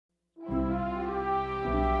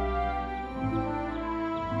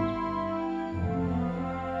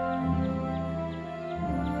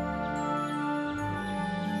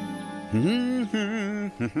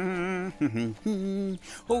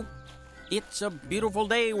Oh, it's a beautiful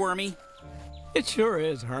day, Wormy. It sure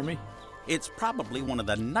is, Hermie. It's probably one of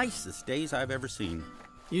the nicest days I've ever seen.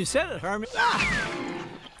 You said it, Hermie. Ah!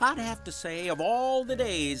 I'd have to say, of all the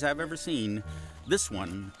days I've ever seen, this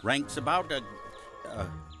one ranks about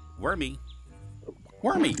Wormy.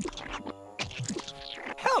 Wormy!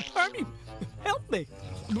 Help, Hermie! Help me!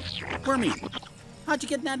 Wormy, how'd you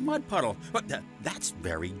get in that mud puddle? But that's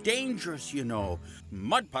very dangerous, you know.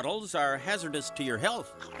 Mud puddles are hazardous to your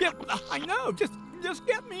health. Yeah, I know. Just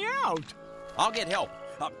get me out. I'll get help.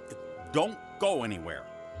 Don't go anywhere.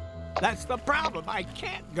 That's the problem. I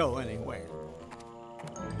can't go anywhere.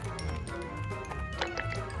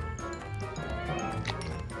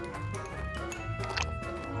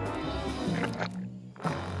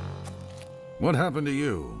 What happened to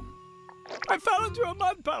you? I fell into a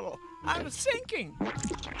mud puddle. I'm sinking.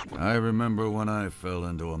 I remember when I fell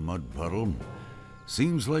into a mud puddle.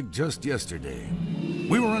 Seems like just yesterday.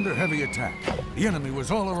 We were under heavy attack. The enemy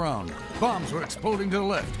was all around. Bombs were exploding to the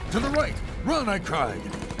left, to the right. Run, I cried.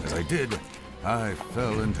 As I did, I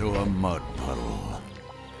fell into a mud puddle.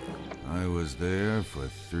 I was there for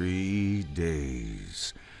 3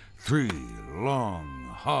 days. 3 long,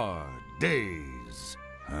 hard days.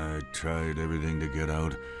 I tried everything to get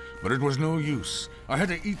out, but it was no use. I had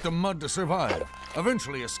to eat the mud to survive.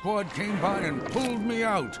 Eventually, a squad came by and pulled me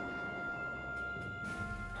out.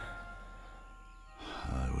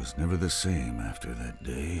 I was never the same after that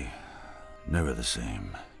day. Never the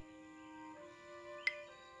same.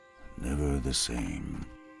 Never the same.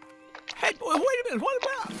 Hey, wait a minute. What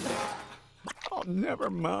about? Oh, never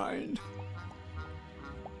mind.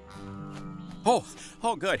 Oh,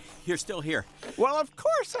 good. You're still here. Well, of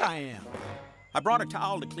course I am. I brought a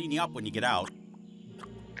towel to clean you up when you get out.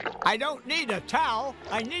 I don't need a towel.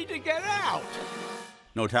 I need to get out.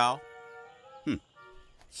 No towel?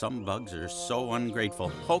 Some bugs are so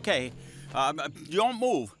ungrateful. Okay, don't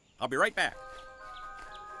move. I'll be right back.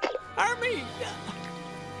 Hermie!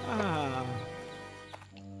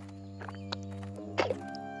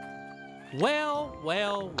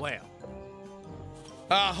 Well.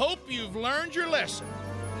 I hope you've learned your lesson.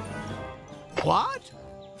 What?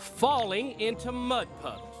 Falling into mud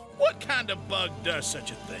puddles. What kind of bug does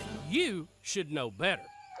such a thing? You should know better.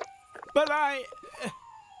 But I...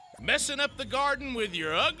 Messing up the garden with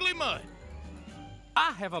your ugly mud.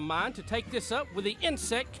 I have a mind to take this up with the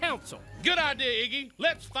Insect Council. Good idea, Iggy.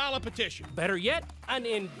 Let's file a petition. Better yet, an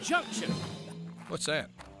injunction. What's that?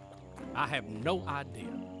 I have no idea.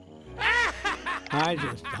 I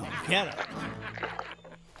just don't get it.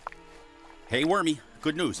 Hey, Wormy,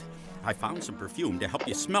 good news. I found some perfume to help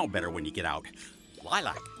you smell better when you get out.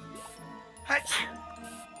 Lilac.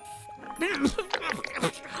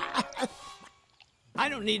 I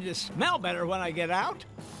don't need to smell better when I get out.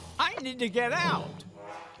 I need to get out.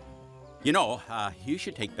 You know, you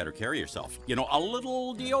should take better care of yourself. You know, a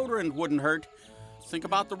little deodorant wouldn't hurt. Think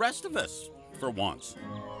about the rest of us, for once.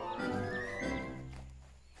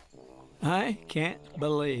 I can't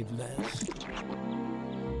believe this.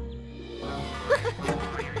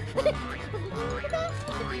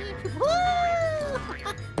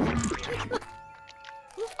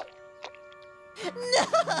 No!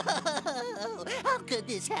 How could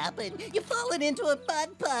this happen? You've fallen into a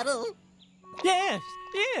mud puddle. Yes.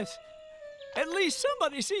 At least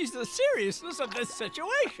somebody sees the seriousness of this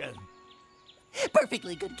situation.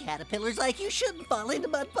 Perfectly good caterpillars like you shouldn't fall into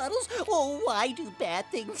mud puddles. Oh, why do bad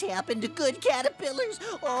things happen to good caterpillars?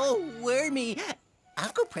 Oh, Wormy.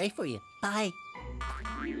 I'll go pray for you. Bye.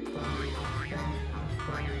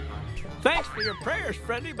 Thanks for your prayers,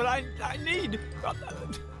 Freddy, but I need...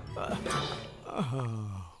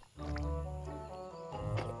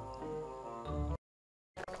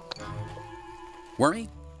 Wormy,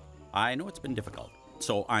 I know it's been difficult,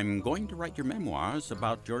 so I'm going to write your memoirs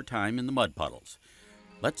about your time in the mud puddles.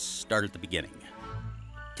 Let's start at the beginning.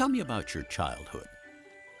 Tell me about your childhood.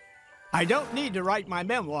 I don't need to write my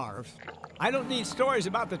memoirs. I don't need stories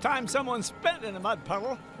about the time someone spent in a mud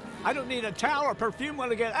puddle. I don't need a towel or perfume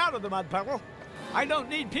when I get out of the mud puddle. I don't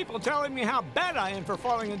need people telling me how bad I am for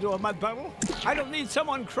falling into a mud puddle. I don't need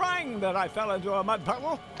someone crying that I fell into a mud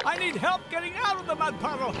puddle. I need help getting out of the mud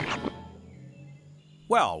puddle.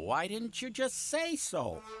 Well, why didn't you just say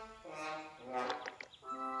so?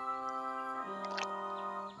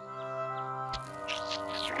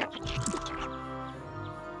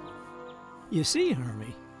 You see,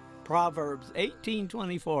 Hermie, Proverbs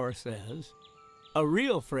 18:24 says, "A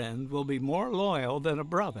real friend will be more loyal than a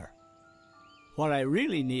brother." What I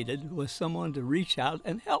really needed was someone to reach out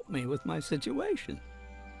and help me with my situation.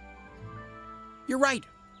 You're right.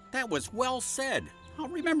 That was well said. I'll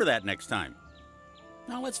remember that next time.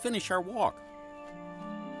 Now let's finish our walk.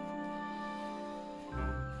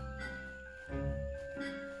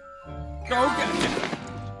 Okay.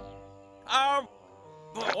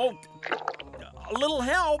 A little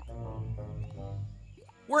help.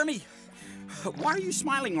 Wormy, why are you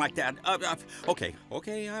smiling like that?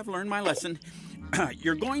 Okay, I've learned my lesson.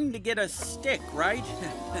 You're going to get a stick, right?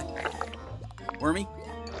 Wormy?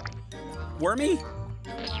 Wormy?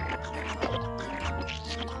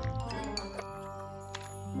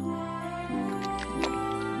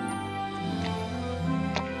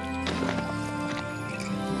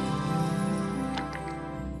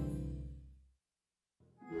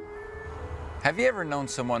 Have you ever known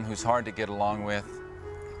someone who's hard to get along with?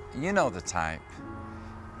 You know the type.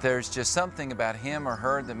 There's just something about him or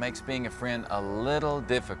her that makes being a friend a little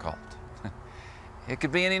difficult. It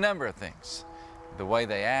could be any number of things. The way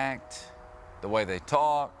they act, the way they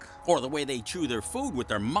talk. Or the way they chew their food with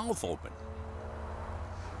their mouth open.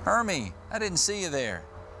 Hermie, I didn't see you there.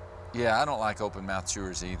 Yeah, I don't like open-mouth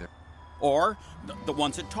chewers either. Or the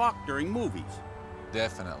ones that talk during movies.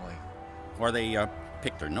 Definitely. Or they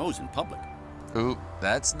pick their nose in public. Ooh,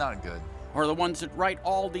 that's not good. Or the ones that write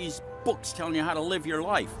all these books telling you how to live your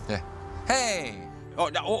life. Yeah. Hey!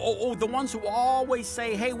 Oh, the ones who always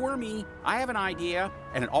say, hey, Wormy, I have an idea,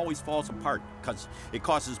 and it always falls apart because it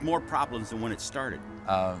causes more problems than when it started.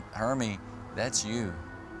 Hermie, that's you.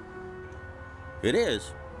 It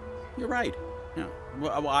is. You're right. Yeah.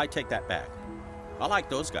 Well, I take that back. I like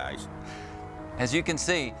those guys. As you can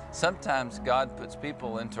see, sometimes God puts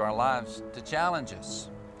people into our lives to challenge us.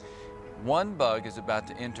 One bug is about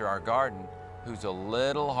to enter our garden who's a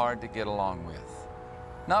little hard to get along with.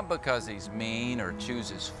 Not because he's mean or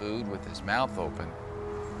chews his food with his mouth open,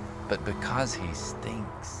 but because he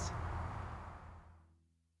stinks.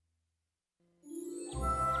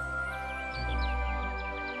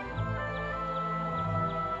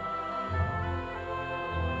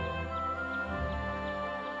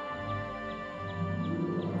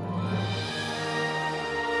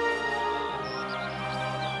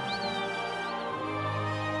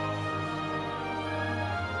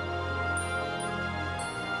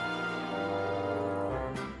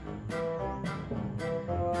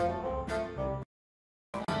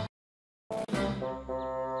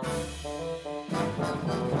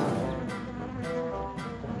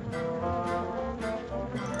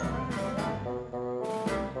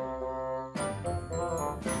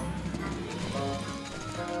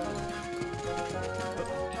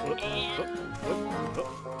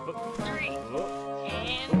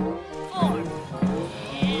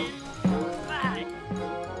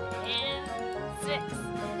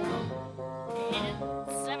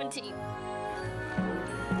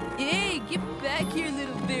 Hey, get back here,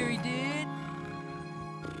 little fairy dude.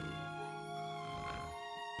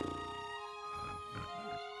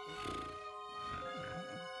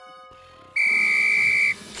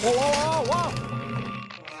 Whoa, whoa, whoa, whoa!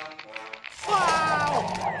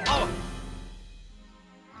 Wow! Oh.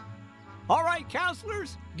 All right,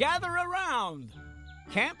 counselors, gather around.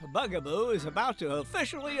 Camp Bugaboo is about to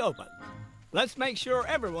officially open. Let's make sure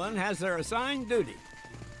everyone has their assigned duty.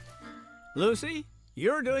 Lucy,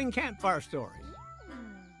 you're doing campfire stories.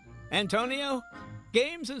 Antonio,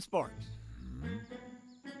 games and sports.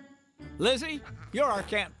 Lizzie, you're our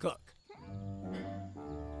camp cook.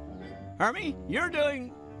 Hermie, you're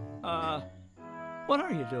doing, what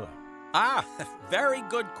are you doing? Ah, very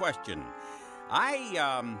good question.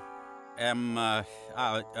 I, am,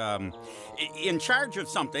 in charge of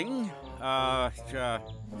something.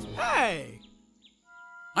 Hey!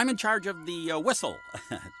 I'm in charge of the whistle.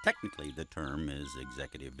 Technically, the term is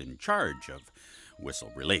executive in charge of whistle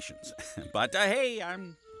relations. But hey,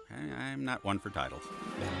 I'm not one for titles.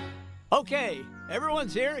 Okay,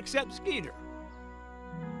 everyone's here except Skeeter.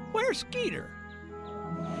 Where's Skeeter?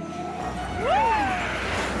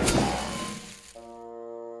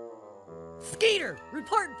 Skeeter,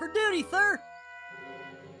 reporting for duty, sir.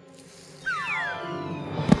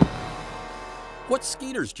 What's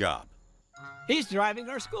Skeeter's job? He's driving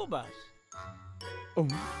our school bus. Oh.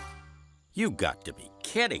 You got to be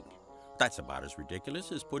kidding. That's about as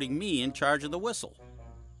ridiculous as putting me in charge of the whistle.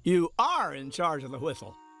 You are in charge of the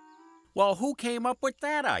whistle. Well, who came up with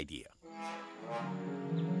that idea?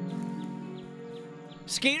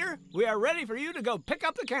 Skeeter, we are ready for you to go pick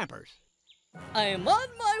up the campers. I am on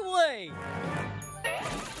my way.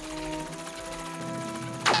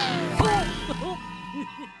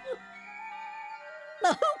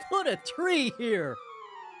 Now who put a tree here?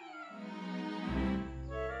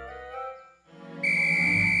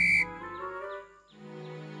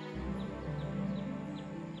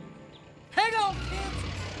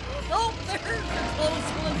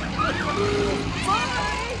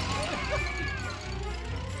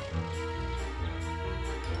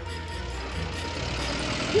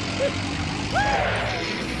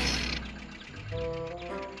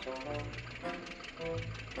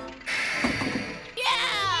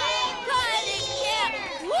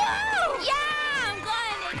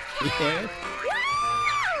 Yes.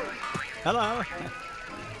 Hello.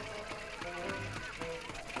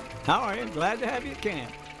 How are you? Glad to have you at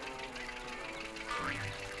camp.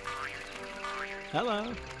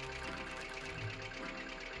 Hello.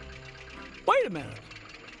 Wait a minute.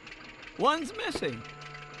 One's missing.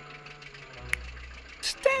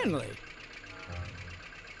 Stanley.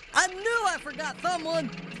 I knew I forgot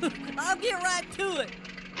someone. I'll get right to it.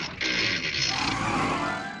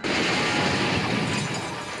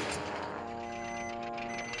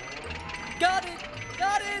 Got it.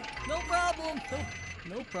 Got it. No problem.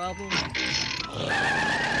 No problem.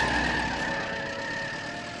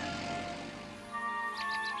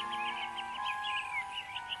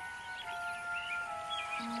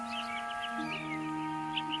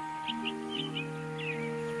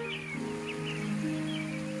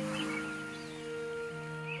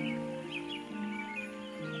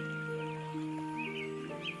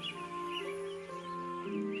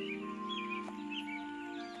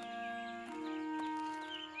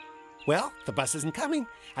 Well, the bus isn't coming.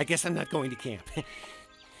 I guess I'm not going to camp.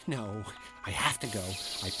 No, I have to go.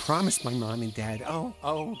 I promised my mom and dad.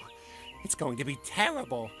 Oh, it's going to be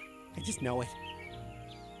terrible. I just know it.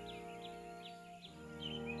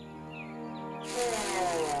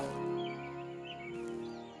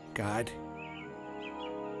 God.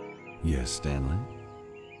 Yes, Stanley?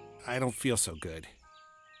 I don't feel so good.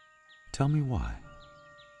 Tell me why.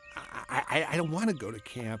 I don't want to go to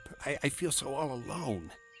camp. I feel so all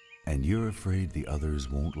alone. And you're afraid the others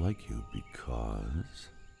won't like you because?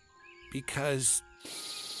 Because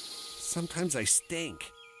sometimes I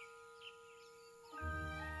stink.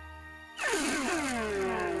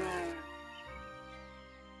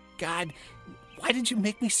 God, why did you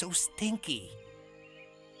make me so stinky?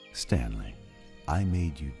 Stanley, I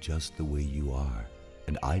made you just the way you are,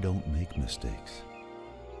 and I don't make mistakes.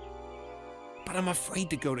 But I'm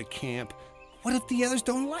afraid to go to camp. What if the others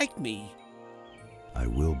don't like me? I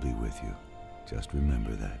will be with you. Just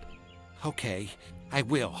remember that. Okay, I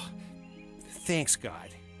will. Thanks,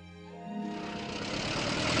 God.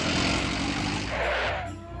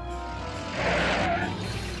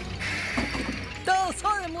 Oh,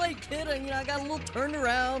 sorry I'm late, kid. I got a little turned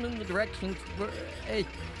around in the directions. Hey,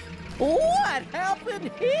 what happened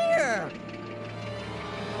here?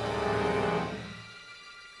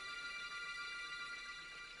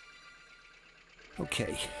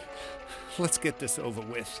 Okay, let's get this over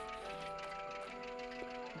with.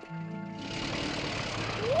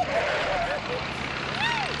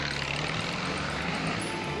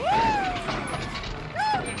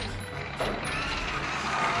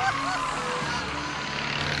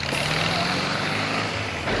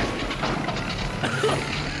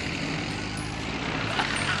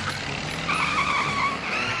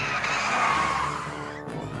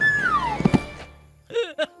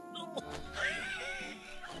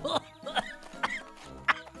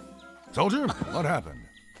 Soldier, what happened?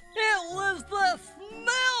 It was the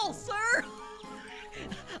smell, sir.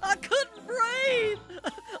 I couldn't breathe.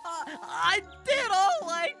 I did all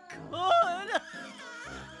I could.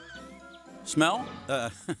 Smell?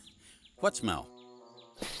 What smell?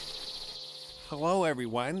 Hello,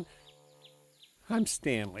 everyone. I'm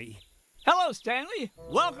Stanley. Hello, Stanley.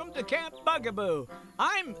 Welcome to Camp Bugaboo.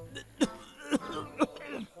 I'm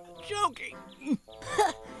joking.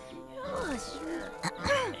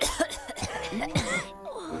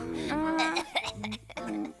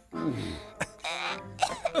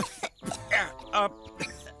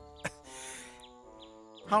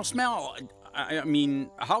 How smell? I mean,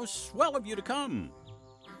 how swell of you to come?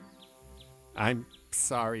 I'm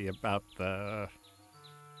sorry about the...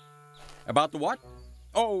 About the what?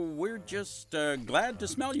 Oh, we're just glad to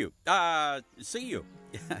smell you. See you.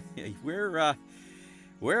 We're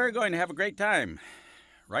going to have a great time.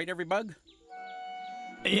 Right, every bug?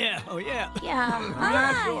 Yeah, oh yeah.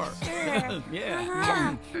 Yeah. Sure. Sure.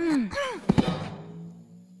 Yeah.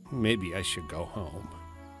 Maybe I should go home.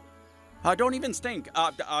 Don't even stink.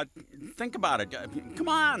 Think about it. Come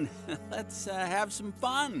on. Let's have some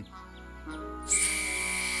fun.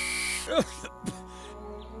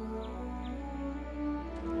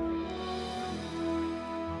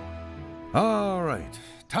 All right,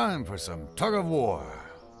 time for some tug of war.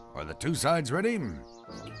 Are the two sides ready?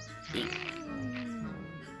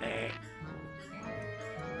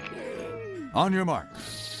 On your mark.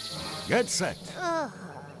 Get set.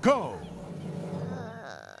 Go.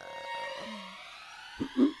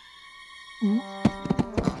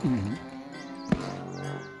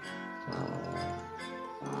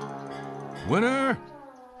 Winner?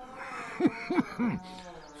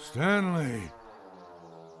 Stanley.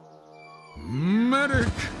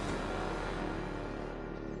 Medic.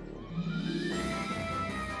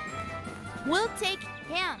 take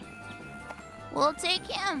him. We'll take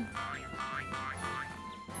him.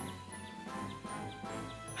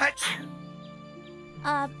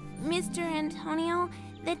 Mr. Antonio,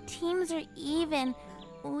 the teams are even.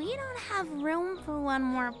 We don't have room for one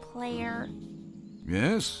more player.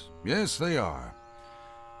 Yes, they are.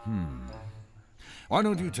 Why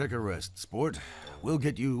don't you take a rest, sport? We'll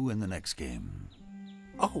get you in the next game.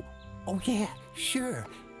 Oh yeah, sure.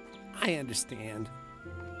 I understand.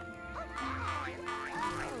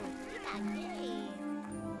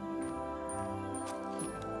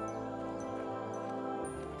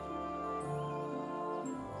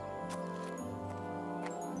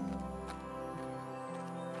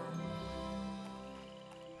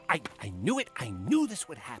 I knew it. I knew this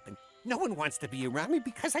would happen. No one wants to be around me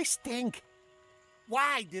because I stink.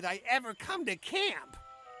 Why did I ever come to camp?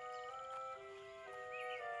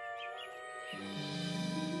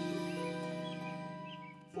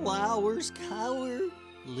 Flowers cower,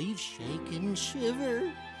 leaves shake and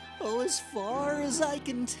shiver. Oh, as far as I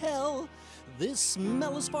can tell, this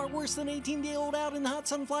smell is far worse than 18-day-old out in the hot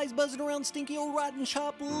sun, flies buzzing around stinky old rotten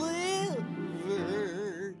chop liver.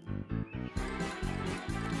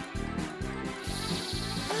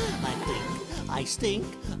 I stink,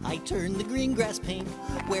 I turn the green grass pink.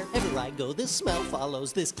 Wherever I go, this smell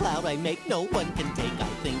follows. This cloud I make, no one can take. I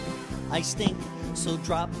think I stink, so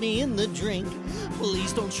drop me in the drink.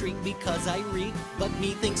 Please don't shriek because I reek, but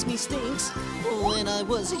me thinks me stinks. When I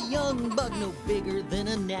was a young bug, no bigger than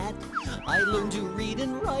a gnat, I learned to read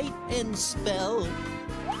and write and spell.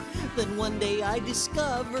 Then one day I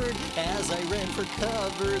discovered, as I ran for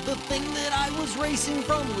cover, the thing that I was racing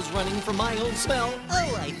from was running from my own smell.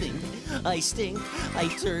 Oh, I think I stink, I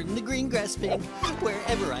turn the green grass pink.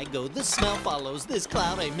 Wherever I go, the smell follows. This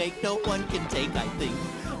cloud I make, no one can take. I think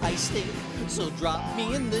I stink, so drop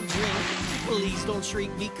me in the drink. Please don't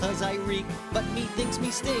shriek because I reek, but me thinks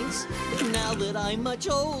me stinks. Now that I'm much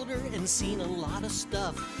older and seen a lot of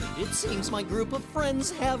stuff, it seems my group of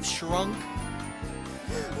friends have shrunk.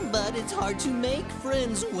 But it's hard to make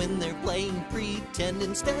friends when they're playing pretend.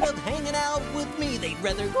 Instead of hanging out with me, they'd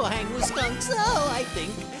rather go hang with skunks. Oh, I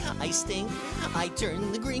think I stink, I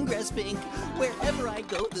turn the green grass pink. Wherever I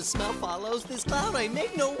go, the smell follows. This cloud I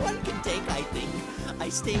make, no one can take. I think I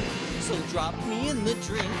stink, so drop me in the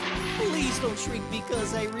drink. Please don't shriek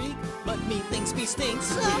because I reek, but me thinks me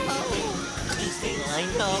stinks. Oh, I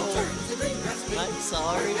know, I'm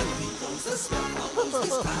sorry.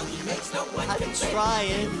 I'm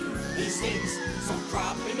trying. He stinks, so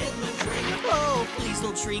drop him in the drink. Oh, please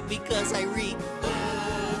don't shriek because I reek.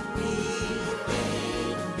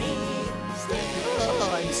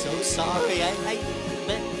 Oh, I'm so sorry.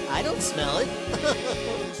 But I don't smell it.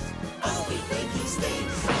 Oh, we think he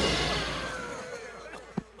stinks.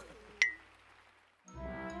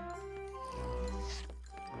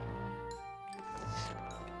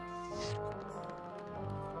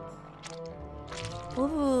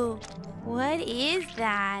 Ooh, what is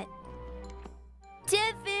that?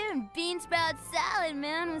 Tofu and bean sprout salad,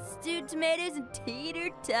 man, with stewed tomatoes and tater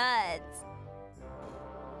tots.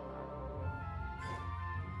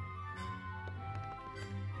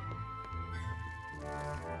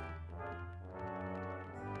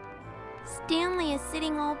 Stanley is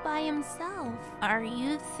sitting all by himself. Are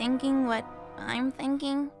you thinking what I'm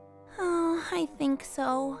thinking? Oh, I think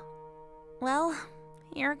so. Well,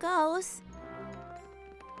 here goes.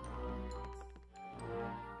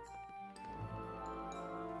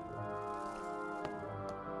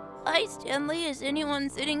 Hi, Stanley. Is anyone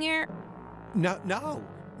sitting here? No,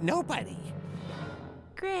 nobody.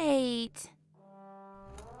 Great.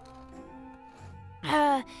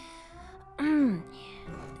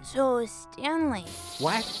 So, Stanley.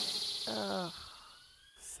 What? Ugh.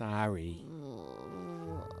 Sorry.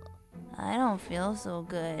 I don't feel so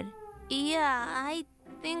good. Yeah, I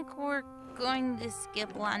think we're going to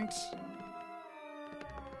skip lunch.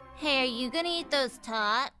 Hey, are you gonna eat those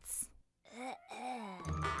tots?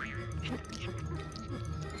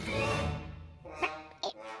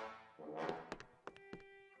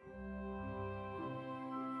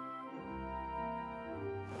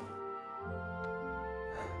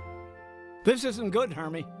 This isn't good,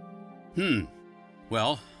 Hermie.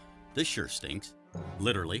 Well, this sure stinks.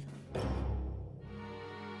 Literally.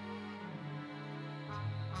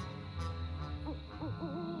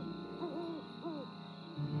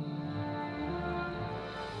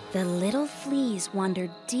 The little fleas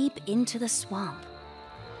wandered deep into the swamp.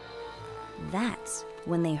 That's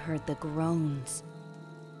when they heard the groans.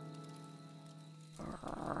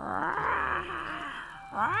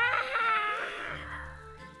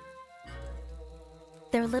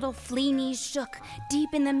 Their little flea knees shook.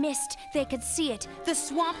 Deep in the mist, they could see it. The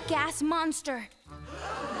swamp gas monster.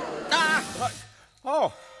 Ah!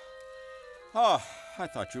 Oh, I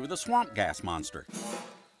thought you were the swamp gas monster.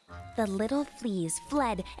 The little fleas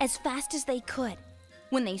fled as fast as they could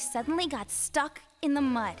when they suddenly got stuck in the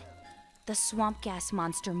mud. The swamp gas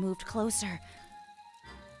monster moved closer.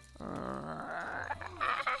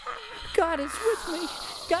 God is with me.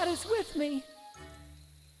 God is with me.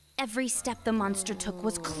 Every step the monster took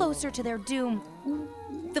was closer to their doom.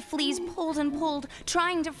 The fleas pulled and pulled,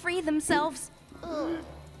 trying to free themselves.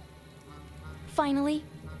 Finally,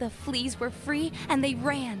 the fleas were free and they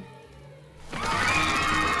ran.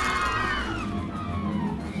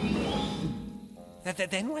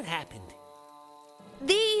 Then what happened?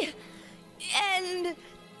 The end.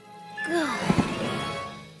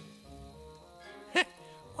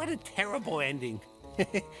 What a terrible ending.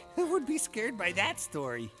 Who would be scared by that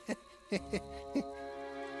story?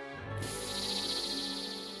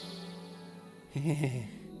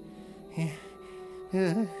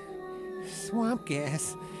 Swamp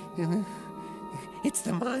gas. It's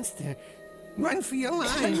the monster. Run for your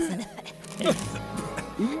lives.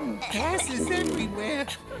 Gas is everywhere.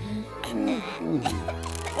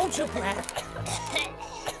 Hold your breath.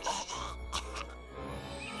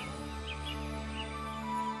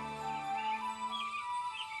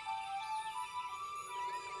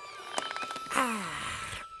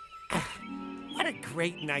 What a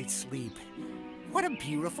great night's sleep. What a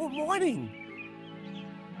beautiful morning.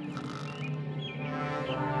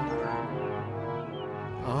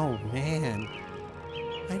 Oh, man.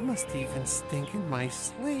 I must even stink in my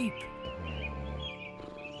sleep.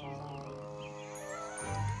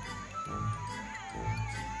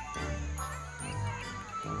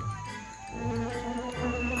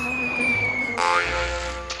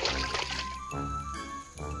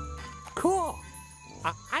 Cool.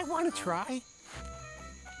 I want to try.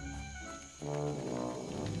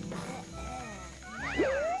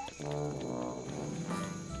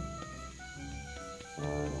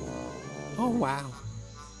 Oh, wow.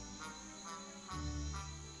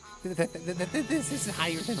 This is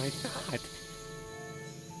higher than I thought.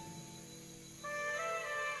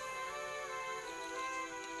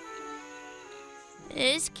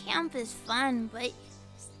 This camp is fun, but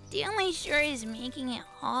Stanley sure is making it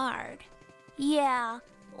hard. Yeah,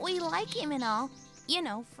 we like him and all, you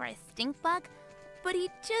know, for a stink bug, but he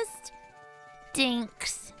just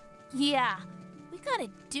stinks. Yeah, we gotta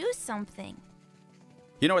do something.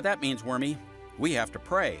 You know what that means, Wormy? We have to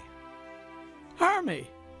pray. Hermie,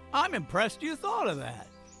 I'm impressed you thought of that.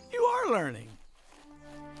 You are learning.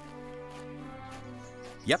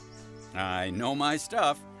 Yep, I know my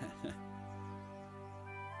stuff.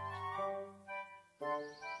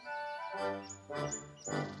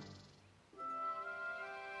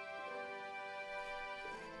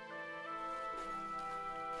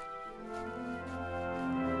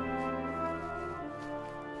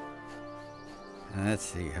 Let's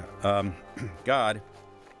see. God,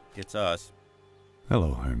 it's us.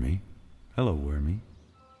 Hello, Hermie. Hello, Wormy.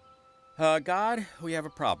 God, we have a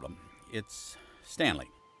problem. It's Stanley.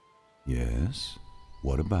 Yes?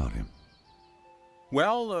 What about him?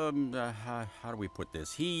 Well, how do we put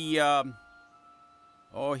this? He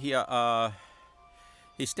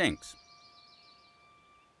stinks.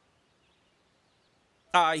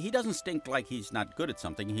 He doesn't stink like he's not good at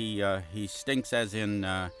something. He stinks as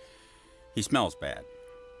in, he smells bad.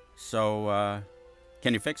 So,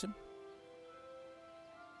 can you fix him?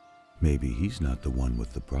 Maybe he's not the one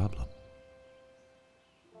with the problem.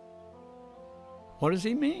 What does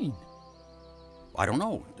he mean? I don't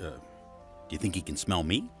know. Do you think he can smell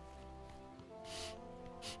me?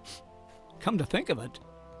 Come to think of it.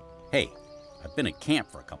 Hey, I've been at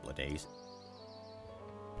camp for a couple of days.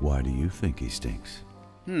 Why do you think he stinks?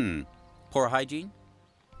 Poor hygiene?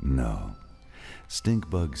 No. Stink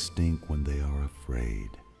bugs stink when they are afraid.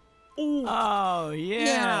 Ooh. Oh,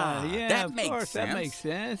 yeah, that of makes course, sense. that makes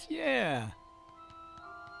sense, yeah.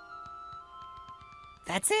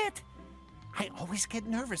 That's it. I always get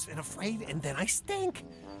nervous and afraid, and then I stink.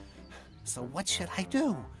 So what should I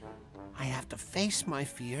do? I have to face my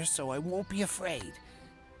fears so I won't be afraid.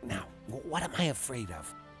 Now, what am I afraid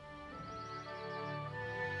of?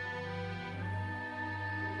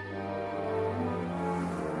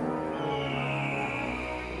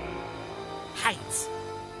 Heights.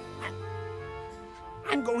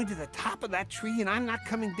 I'm going to the top of that tree, and I'm not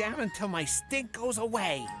coming down until my stink goes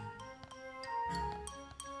away.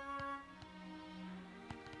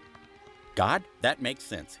 God, that makes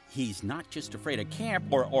sense. He's not just afraid of camp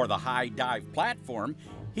or the high dive platform.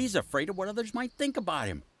 He's afraid of what others might think about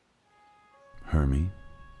him. Hermie,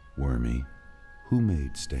 Wormy, who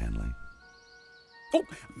made Stanley? Oh,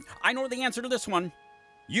 I know the answer to this one.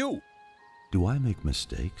 You. Do I make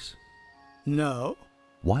mistakes? No.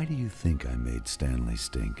 Why do you think I made Stanley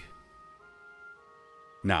stink?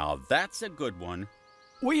 Now that's a good one.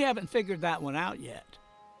 We haven't figured that one out yet.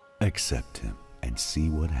 Accept him and see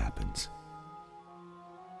what happens.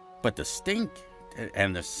 But the stink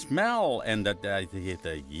and the smell and the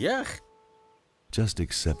yuck. Just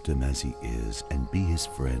accept him as he is and be his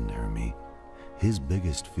friend, Hermie. His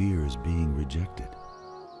biggest fear is being rejected.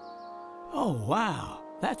 Oh, wow.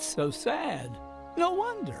 That's so sad. No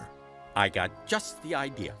wonder. I got just the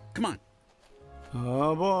idea. Come on.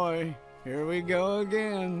 Oh, boy. Here we go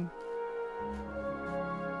again.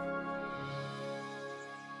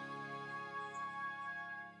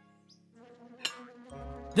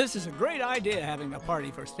 This is a great idea, having a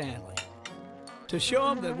party for Stanley. To show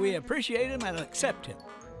him that we appreciate him and accept him.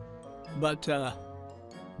 But,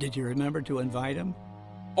 did you remember to invite him?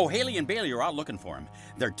 Oh, Haley and Bailey are out looking for him.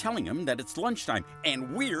 They're telling him that it's lunchtime,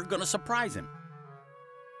 and we're gonna surprise him.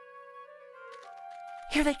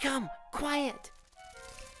 Here they come. Quiet.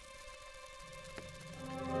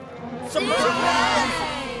 Surprise!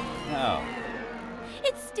 Oh.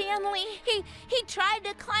 It's Stanley. He tried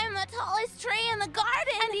to climb the tallest tree in the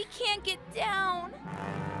garden, and he can't get down.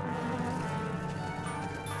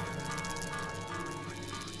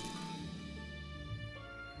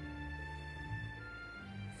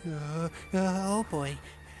 Oh, boy.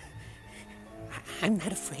 I'm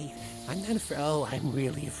not afraid. I'm not afraid. Oh, I'm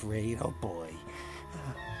really afraid. Oh, boy.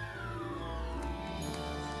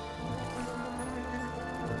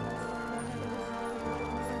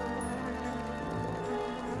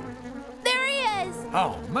 There he is.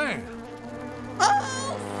 Oh, man.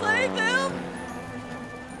 Oh, save him!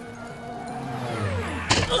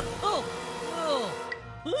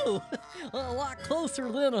 Oh, a lot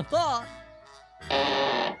closer than I thought.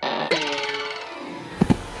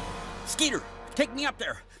 Skeeter, take me up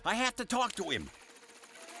there. I have to talk to him.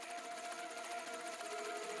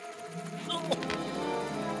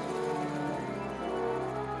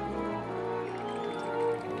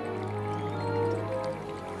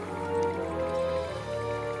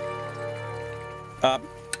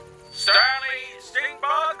 Stanley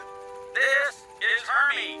Stinkbug, this is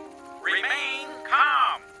Hermie. Remain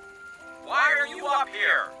calm. Why are you up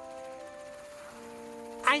here?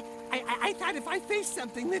 I thought if I faced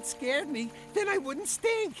something that scared me, then I wouldn't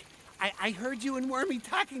stink. I heard you and Wormy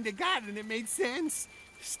talking to God, and it made sense.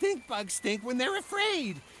 Stinkbugs stink when they're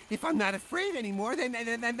afraid. If I'm not afraid anymore, then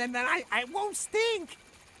I won't stink.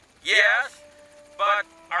 Yes, but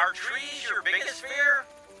are trees your biggest fear?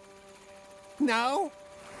 No.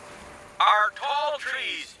 Are tall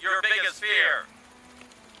trees your biggest fear?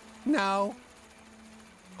 No.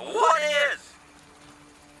 What is?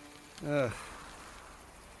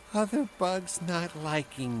 Other bugs not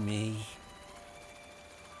liking me.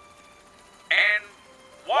 And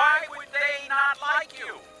why would they not like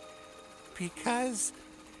you? Because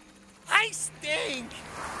I stink.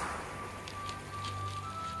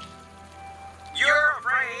 You're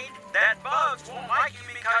afraid that bugs won't like you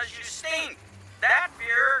because you stink. That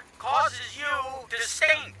fear causes you to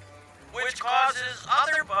stink, which causes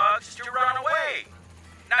other bugs to run away.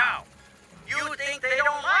 Now, you think they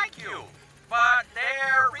don't like you, but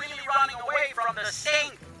they're really running away from the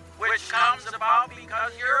stink, which comes about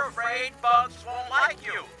because you're afraid bugs won't like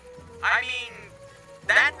you. I mean,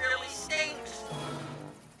 that really stinks.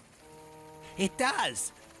 It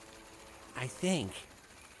does. I think.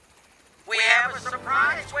 We have a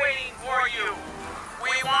surprise waiting for you. We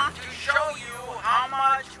want to show you how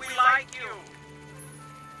much we like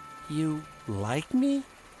you. You like me?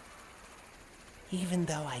 Even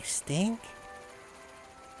though I stink?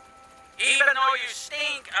 Even though you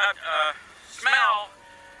stink, smell,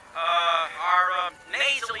 are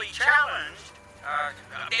nasally challenged,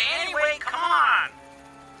 anyway, come on.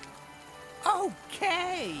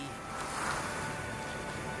 Okay.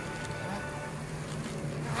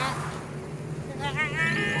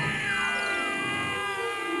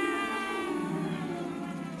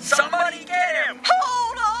 Somebody get him!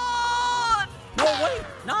 Hold on! No, wait,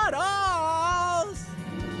 not us!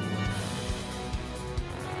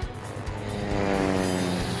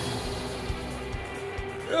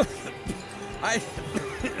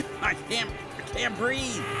 I can't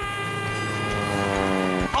breathe.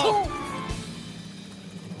 Oh!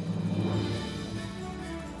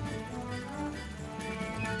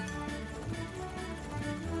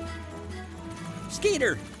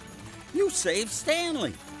 Skeeter, you saved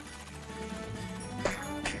Stanley.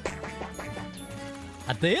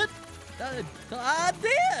 I did? I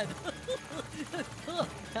did!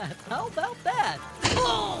 How about that?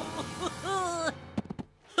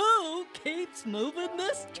 Who keeps moving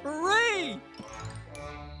this tree?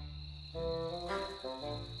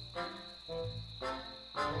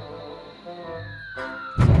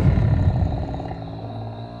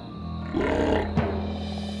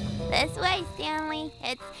 This way, Stanley.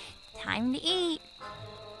 It's time to eat.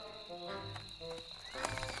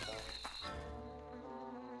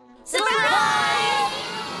 Surprise!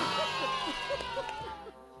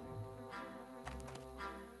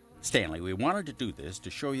 Stanley, we wanted to do this to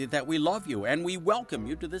show you that we love you and we welcome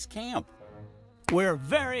you to this camp. We're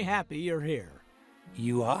very happy you're here.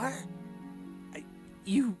 You are?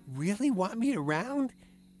 You really want me around?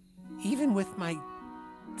 Even with my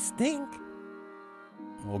stink?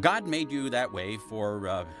 Well, God made you that way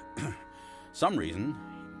for some reason.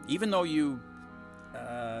 Even though you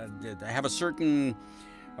have a certain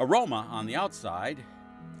aroma on the outside,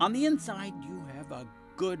 on the inside you have a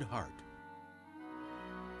good heart.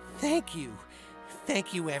 Thank you.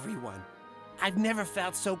 Thank you, everyone. I've never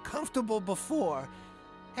felt so comfortable before.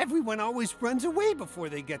 Everyone always runs away before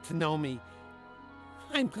they get to know me.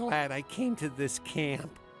 I'm glad I came to this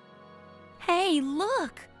camp. Hey,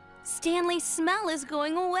 look! Stanley's smell is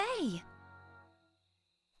going away.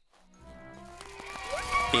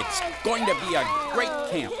 It's going to be a great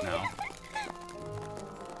camp now.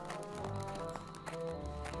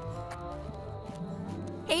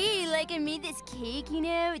 Hey, like I made this cake, you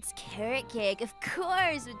know? It's carrot cake, of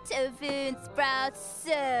course, with tofu and sprouts.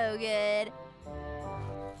 So good.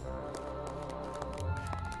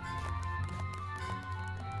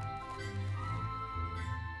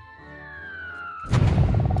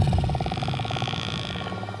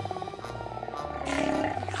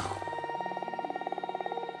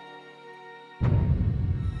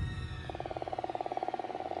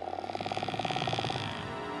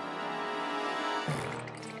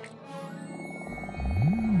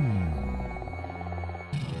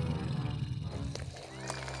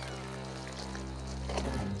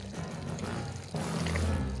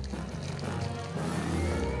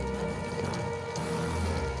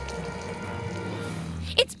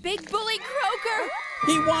 Big Bully Croaker!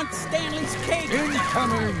 He wants Stanley's cake!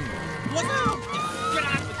 Incoming! Look out! Get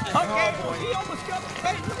out with this! Okay, he almost got the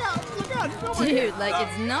cake. Look out, look out. He's over Dude, here. like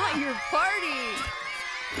it's not your party.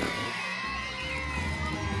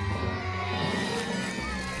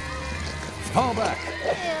 Fall back!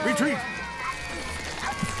 Retreat!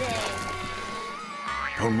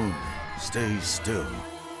 Don't move. Stay still.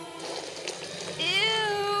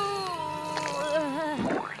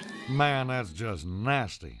 Man, that's just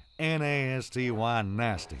nasty. N-A-S-T-Y,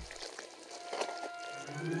 nasty.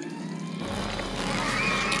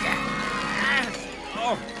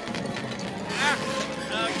 Oh.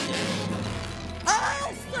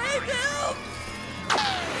 I'll save him!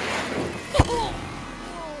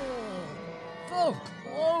 So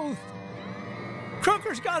close.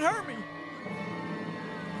 Croaker's got Hermie.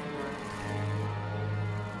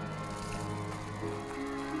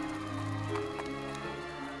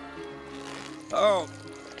 Oh,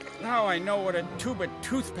 now I know what a tube of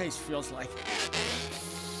toothpaste feels like.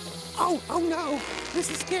 Oh no! This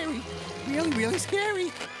is scary. Really, really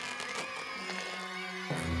scary.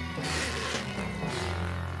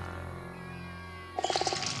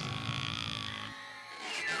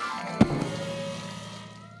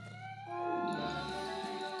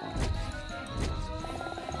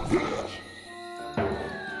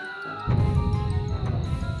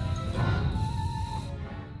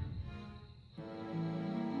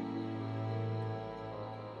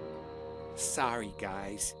 Sorry,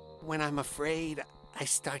 guys. When I'm afraid, I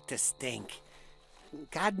start to stink.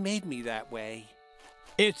 God made me that way.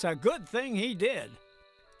 It's a good thing he did.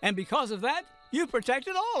 And because of that, you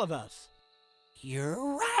protected all of us.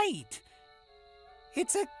 You're right.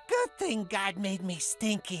 It's a good thing God made me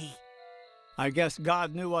stinky. I guess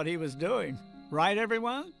God knew what he was doing. Right,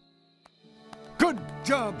 everyone? Good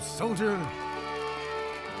job, soldier!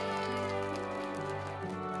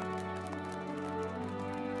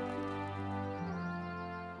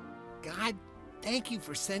 God, thank you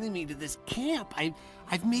for sending me to this camp.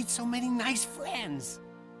 I've made so many nice friends.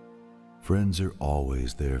 Friends are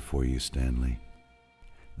always there for you, Stanley.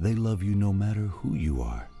 They love you no matter who you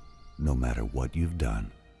are, no matter what you've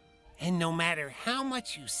done. And no matter how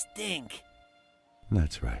much you stink.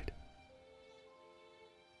 That's right.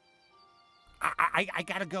 I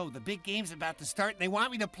gotta go. The big game's about to start and they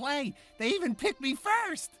want me to play. They even picked me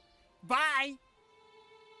first. Bye.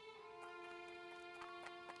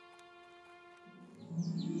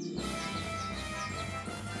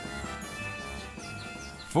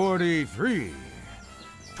 43,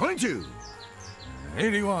 22,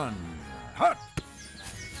 81. Hot!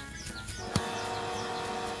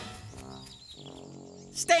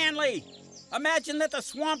 Stanley! Imagine that the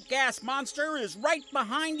swamp gas monster is right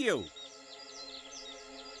behind you.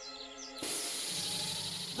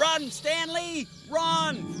 Run, Stanley!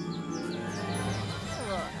 Run!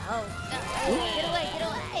 Get away, get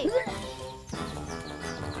away!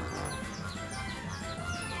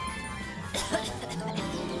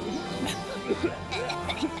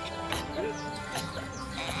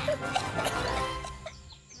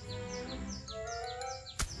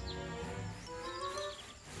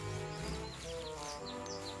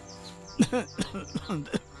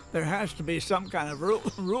 There has to be some kind of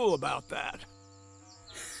rule about that.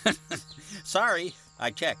 Sorry,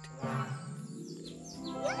 I checked.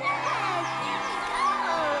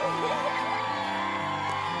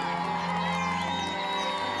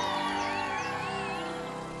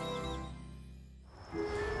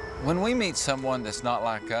 When we meet someone that's not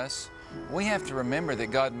like us, we have to remember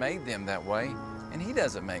that God made them that way, and He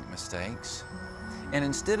doesn't make mistakes. And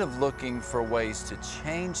instead of looking for ways to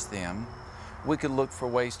change them, we could look for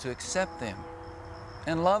ways to accept them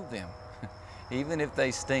and love them, even if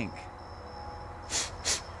they stink.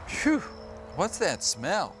 Phew, what's that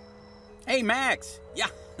smell? Hey, Max. Yeah,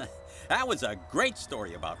 that was a great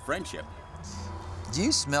story about friendship. Do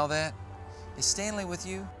you smell that? Is Stanley with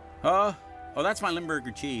you? Oh, that's my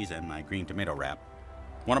Limburger cheese and my green tomato wrap.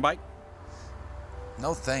 Want a bite?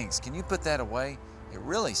 No thanks. Can you put that away? It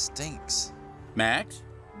really stinks. Max,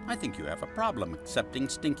 I think you have a problem accepting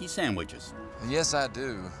stinky sandwiches. Yes, I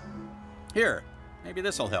do. Here, maybe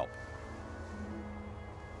this'll help.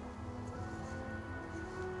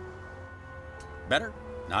 Better?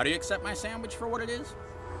 Now do you accept my sandwich for what it is?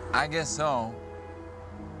 I guess so.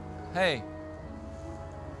 Hey,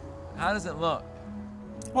 how does it look?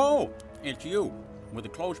 Oh, it's you, with a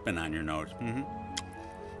clothespin on your nose.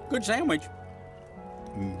 Good sandwich.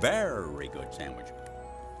 Very good sandwich.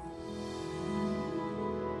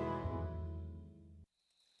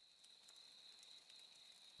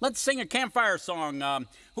 Let's sing a campfire song.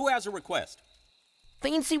 Who has a request?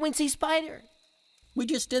 Fancy Wincy Spider. We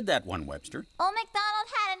just did that one, Webster. Old MacDonald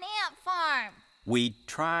had an ant farm. We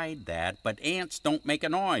tried that, but ants don't make a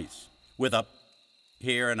noise. With a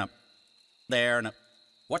here and a there and a...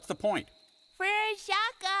 What's the point? For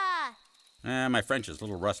Shaka. My French is a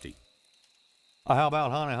little rusty. How about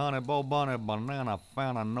honey, honey, bo bunny, banana,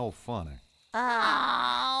 fana, no funny?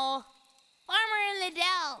 Oh. Farmer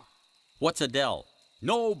Liddell. What's a dell?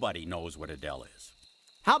 Nobody knows what a dell is.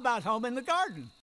 How about home in the garden?